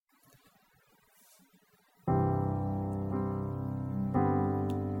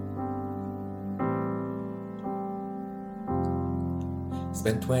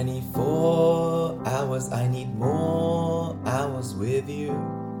Spent 24 hours, I need more hours with you.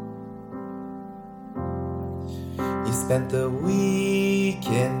 You spent the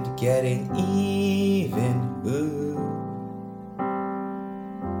weekend getting even, ooh.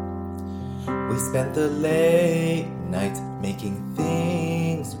 We spent the late nights making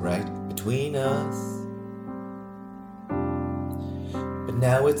things right between us. But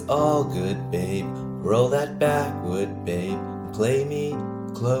now it's all good, babe. Roll that backwood, babe, and play me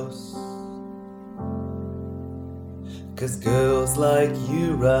close. 'Cause girls like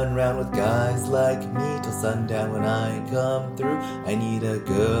you run round with guys like me till sundown when I come through. I need a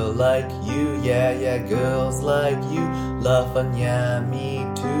girl like you, yeah, girls like you. Love fun, yeah, me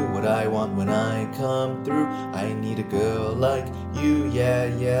too. What I want when I come through. I need a girl like you, yeah.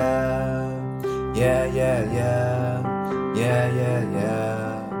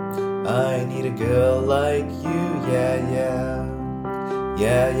 I need a girl like you, yeah.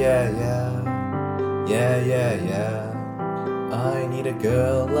 I need a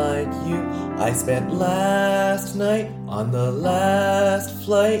girl like you. I spent last night on the last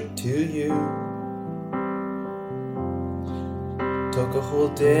flight to you. Took a whole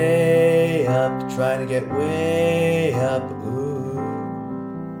day up, trying to get way up, ooh.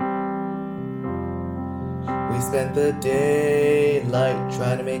 We spent the daylight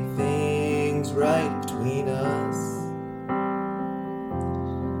trying to make things right between us.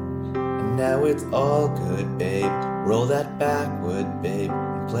 And now it's all good, babe. Roll that backwood, babe,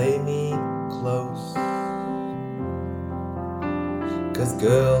 and play me close. 'Cause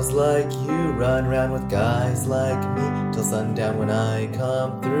girls like you run round with guys like me till sundown when I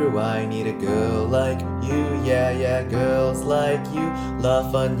come through. I need a girl like you, yeah, girls like you.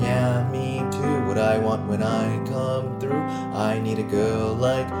 Love fun, yeah, me too. What I want when I come through. I need a girl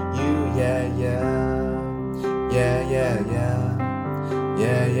like you, yeah.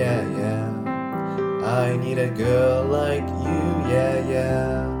 I need a girl like you,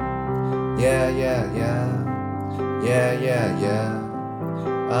 yeah.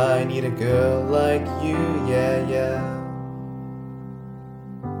 I need a girl like you, yeah.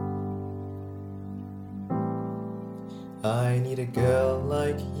 I need a girl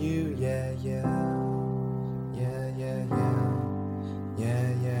like you, yeah.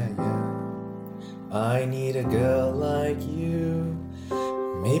 I need a girl like you.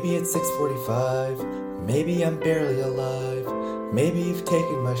 Maybe it's 6:45, maybe I'm barely alive. Maybe you've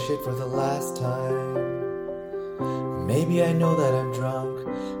taken my shit for the last time. Maybe I know that I'm drunk,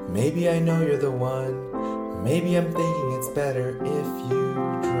 maybe I know you're the one. Maybe I'm thinking it's better if you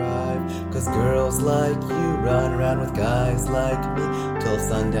drive. 'Cause girls like you run around with guys like me till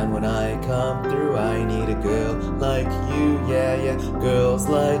sundown when I come through. I need a girl like you, yeah. Girls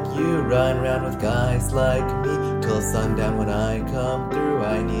like you run around with guys like me till sundown when I come through.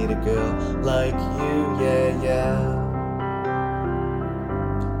 I need a girl like you, yeah.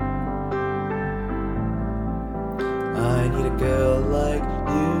 I need a girl like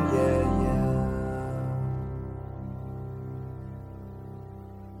you, yeah.